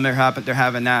awesome. They're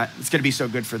having that. It's going to be so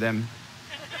good for them.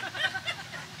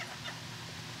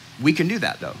 We can do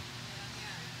that though.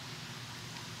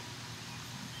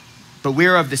 But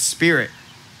we're of the Spirit.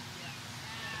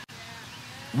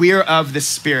 We are of the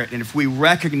Spirit. And if we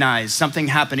recognize something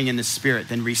happening in the Spirit,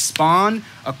 then respond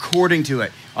according to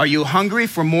it. Are you hungry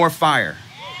for more fire?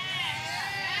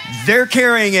 They're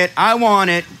carrying it. I want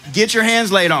it. Get your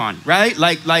hands laid on, right?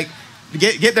 Like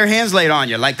get their hands laid on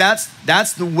you. Like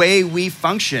that's the way we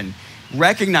function.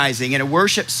 Recognizing in a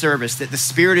worship service that the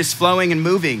Spirit is flowing and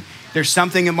moving. There's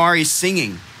something Amari's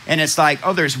singing. And it's like,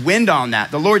 oh, there's wind on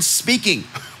that. The Lord's speaking.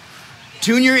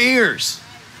 Tune your ears.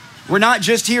 We're not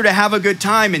just here to have a good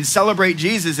time and celebrate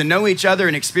Jesus and know each other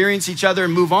and experience each other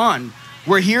and move on.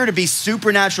 We're here to be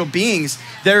supernatural beings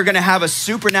that are going to have a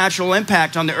supernatural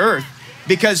impact on the earth,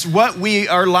 because what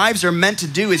our lives are meant to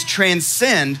do is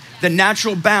transcend the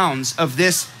natural bounds of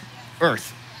this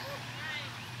earth.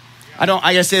 I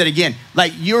gotta say that again.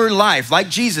 Like your life, like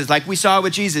Jesus, like we saw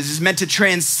with Jesus, is meant to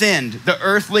transcend the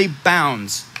earthly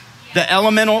bounds, the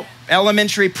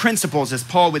elementary principles, as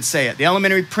Paul would say it, the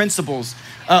elementary principles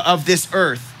of this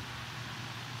earth.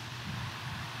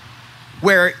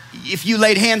 Where if you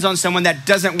laid hands on someone, that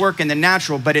doesn't work in the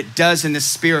natural, but it does in the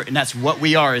Spirit, and that's what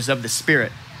we are, is of the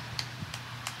Spirit.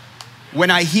 When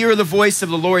I hear the voice of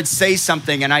the Lord say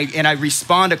something and I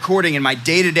respond according in my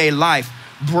day-to-day life,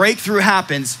 breakthrough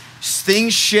happens,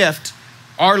 things shift,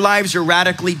 our lives are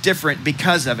radically different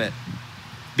because of it.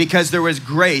 Because there was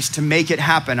grace to make it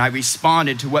happen. I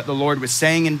responded to what the Lord was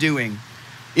saying and doing.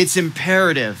 It's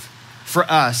imperative for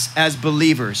us as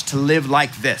believers to live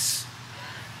like this.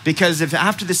 Because if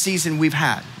after the season we've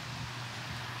had,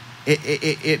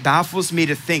 it baffles me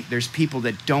to think there's people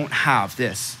that don't have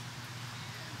this,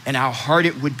 and how hard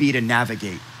it would be to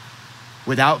navigate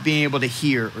without being able to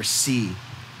hear or see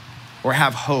or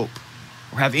have hope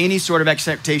or have any sort of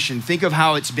expectation. Think of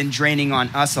how it's been draining on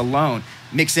us alone.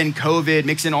 Mix in COVID,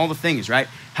 mix in all the things, right?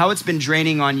 How it's been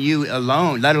draining on you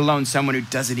alone, let alone someone who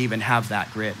doesn't even have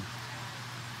that grid.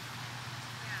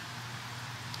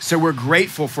 So we're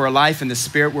grateful for a life in the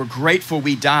Spirit. We're grateful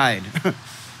we died.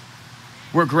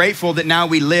 We're grateful that now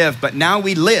we live, but now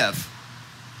we live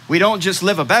We don't just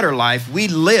live a better life, we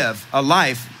live a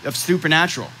life of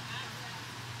supernatural.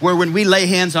 Where when we lay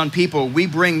hands on people, we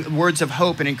bring words of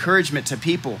hope and encouragement to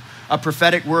people, a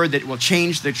prophetic word that will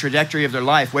change the trajectory of their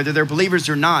life, whether they're believers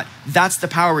or not. That's the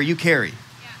power you carry.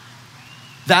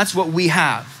 That's what we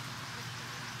have.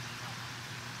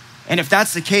 And if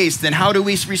that's the case, then how do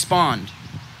we respond?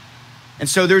 And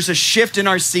so there's a shift in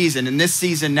our season. In this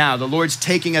season now, the Lord's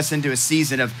taking us into a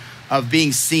season of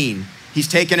being seen. He's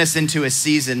taken us into a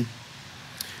season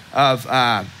of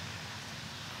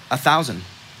 1,000.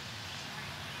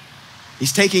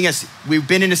 He's taking us, we've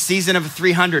been in a season of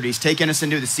 300. He's taken us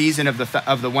into the season of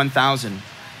the 1,000,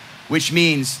 which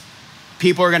means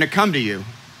people are gonna come to you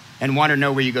and wanna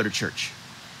know where you go to church.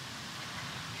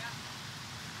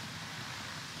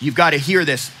 You've gotta hear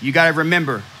this. You gotta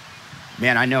remember,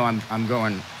 man, I know I'm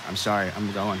going.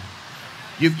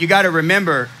 You gotta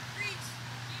remember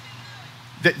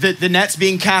the net's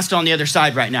being cast on the other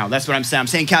side right now. That's what I'm saying. I'm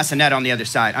saying cast the net on the other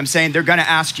side. I'm saying they're gonna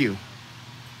ask you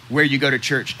where you go to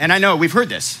church. And I know we've heard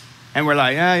this and we're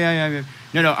like, yeah.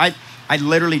 No, I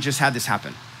literally just had this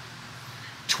happen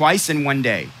twice in one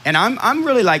day. And I'm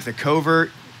really like the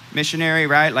covert missionary,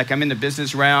 right? Like I'm in the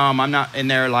business realm. I'm not in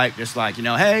there like, just like,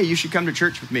 hey, you should come to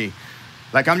church with me.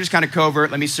 Like I'm just kind of covert.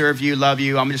 Let me serve you, love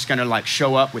you. I'm just gonna like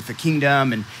show up with the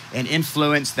kingdom and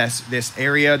influence this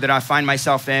area that I find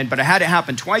myself in. But I had it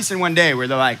happen twice in one day where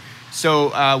they're like, so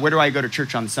where do I go to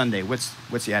church on Sunday? What's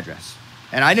the address?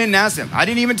 And I didn't ask them. I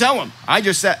didn't even tell them. I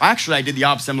just said, actually I did the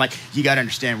opposite. I'm like, you gotta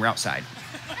understand we're outside.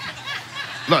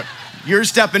 Look, you're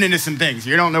stepping into some things.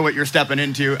 You don't know what you're stepping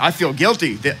into. I feel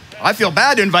guilty. I feel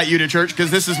bad to invite you to church because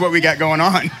this is what we got going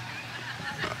on.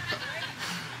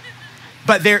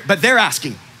 But they're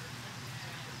asking.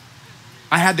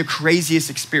 I had the craziest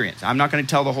experience. I'm not gonna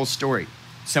tell the whole story.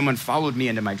 Someone followed me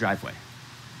into my driveway,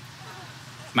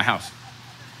 my house.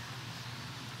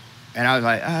 And I was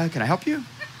like, can I help you?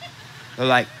 They're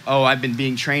like, oh, I've been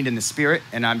being trained in the Spirit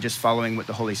and I'm just following what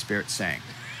the Holy Spirit's saying.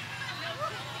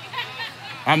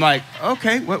 I'm like,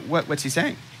 okay, what's he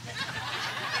saying?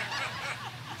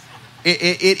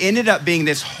 It ended up being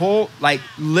this whole, like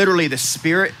literally the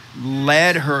Spirit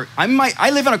led her. I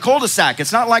live in a cul-de-sac.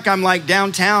 It's not like I'm like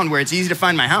downtown where it's easy to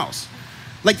find my house.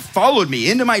 Like followed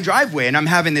me into my driveway and I'm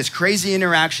having this crazy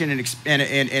interaction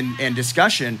and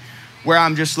discussion where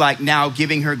I'm just like now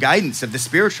giving her guidance of the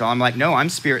spiritual. I'm like, no, I'm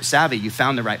spirit savvy. You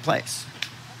found the right place.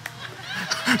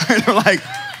 And they're like,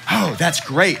 oh, that's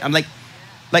great. I'm like,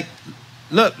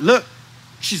 look.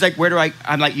 She's like,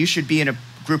 I'm like, you should be in a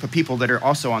group of people that are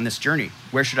also on this journey.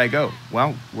 Where should I go?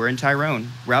 Well, we're in Tyrone.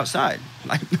 We're outside.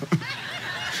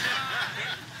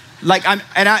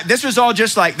 This was all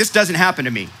just like, this doesn't happen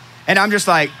to me. And I'm just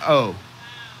like, oh,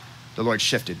 the Lord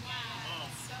shifted.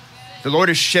 The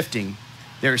Lord is shifting.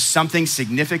 There's something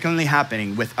significantly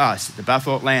happening with us, the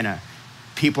Bethel Atlanta.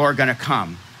 People are gonna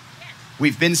come.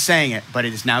 We've been saying it, but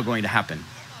it is now going to happen.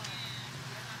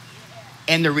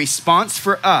 And the response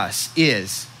for us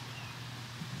is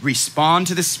respond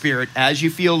to the Spirit as you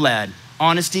feel led.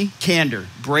 Honesty, candor,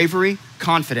 bravery,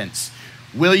 confidence.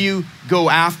 Will you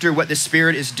go after what the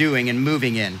Spirit is doing and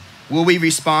moving in? Will we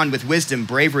respond with wisdom,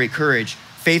 bravery, courage,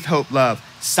 faith, hope, love,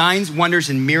 signs, wonders,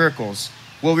 and miracles?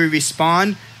 Will we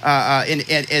respond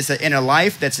in a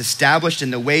life that's established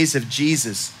in the ways of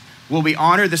Jesus? Will we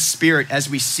honor the Spirit as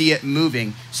we see it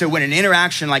moving? So when an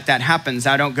interaction like that happens,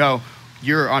 I don't go,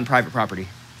 you're on private property.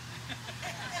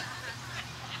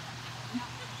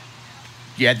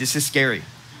 Yeah, this is scary.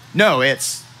 No,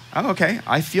 it's, oh, okay,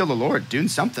 I feel the Lord doing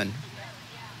something.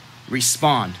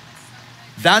 Respond.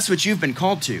 That's what you've been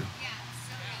called to.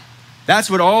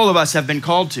 That's what all of us have been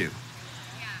called to.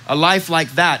 A life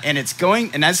like that. And it's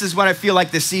going, and this is what I feel like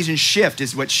this season shift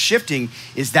is what's shifting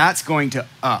is that's going to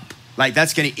up. Like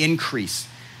that's going to increase.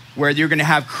 Where you're going to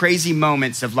have crazy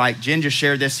moments of like, Jen just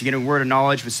shared this, you get a word of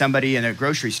knowledge with somebody in a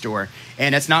grocery store.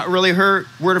 And it's not really her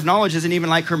word of knowledge, isn't even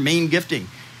like her main gifting.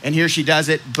 And here she does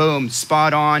it, boom,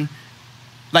 spot on.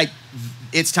 Like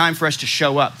it's time for us to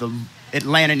show up. The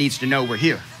Atlanta needs to know we're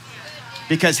here.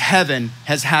 Because heaven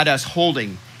has had us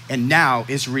holding and now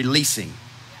is releasing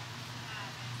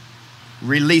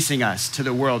us to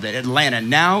the world. At Atlanta,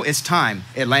 now is time.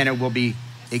 Atlanta will be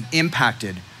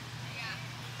impacted.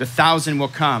 The 1,000 will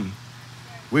come.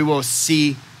 We will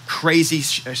see crazy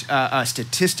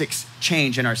statistics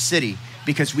change in our city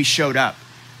because we showed up.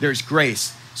 There's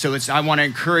grace. So I want to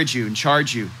encourage you and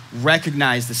charge you,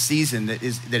 recognize the season that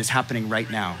is happening right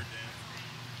now.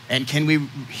 And can we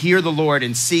hear the Lord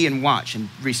and see and watch and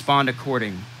respond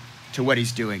according to what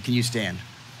he's doing? Can you stand?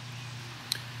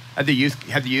 Have the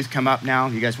youth come up now?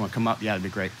 You guys want to come up? Yeah, that'd be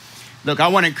great. Look, I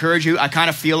want to encourage you. I kind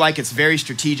of feel like it's very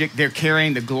strategic. They're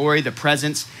carrying the glory, the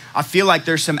presence. I feel like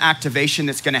there's some activation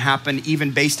that's going to happen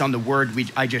even based on the word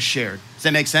I just shared. Does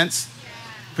that make sense?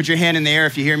 Put your hand in the air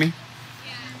if you hear me.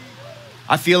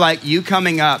 I feel like you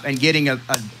coming up and getting a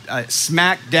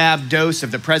smack dab dose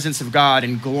of the presence of God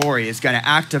and glory is going to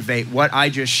activate what I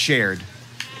just shared.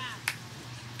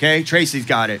 Okay, Tracy's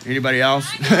got it. Anybody else?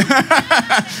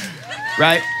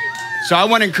 Right? So I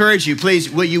want to encourage you, please,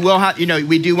 we do want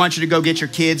you to go get your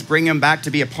kids, bring them back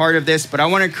to be a part of this, but I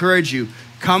want to encourage you,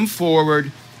 come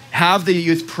forward, have the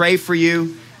youth pray for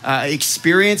you,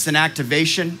 experience an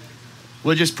activation.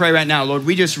 We'll just pray right now. Lord,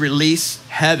 we just release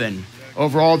heaven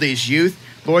over all these youth.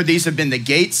 Lord, these have been the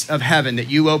gates of heaven that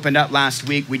you opened up last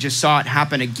week. We just saw it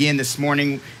happen again this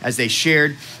morning as they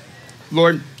shared.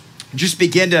 Lord, just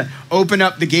begin to open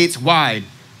up the gates wide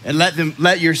and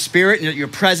let your spirit and your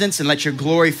presence and let your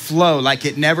glory flow like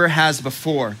it never has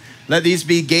before. Let these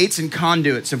be gates and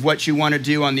conduits of what you want to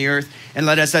do on the earth. And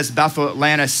let us as Bethel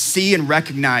Atlanta see and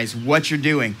recognize what you're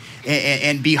doing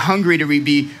and be hungry to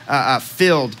be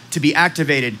filled, to be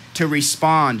activated, to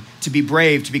respond, to be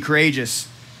brave, to be courageous.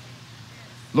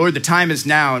 Lord, the time is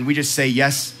now, and we just say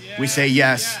yes. We say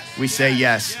yes. We say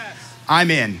yes.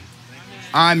 I'm in.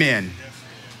 I'm in.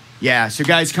 Yeah, so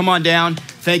guys, come on down.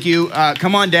 Thank you.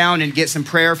 Come on down and get some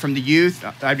prayer from the youth.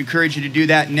 I'd encourage you to do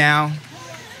that now.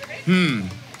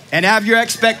 And have your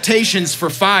expectations for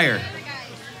fire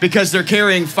because they're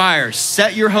carrying fire.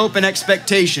 Set your hope and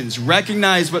expectations.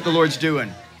 Recognize what the Lord's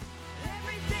doing.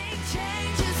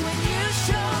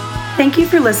 Thank you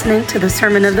for listening to the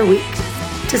Sermon of the Week.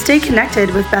 To stay connected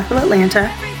with Bethel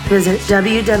Atlanta, visit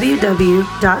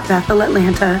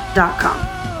www.bethelatlanta.com.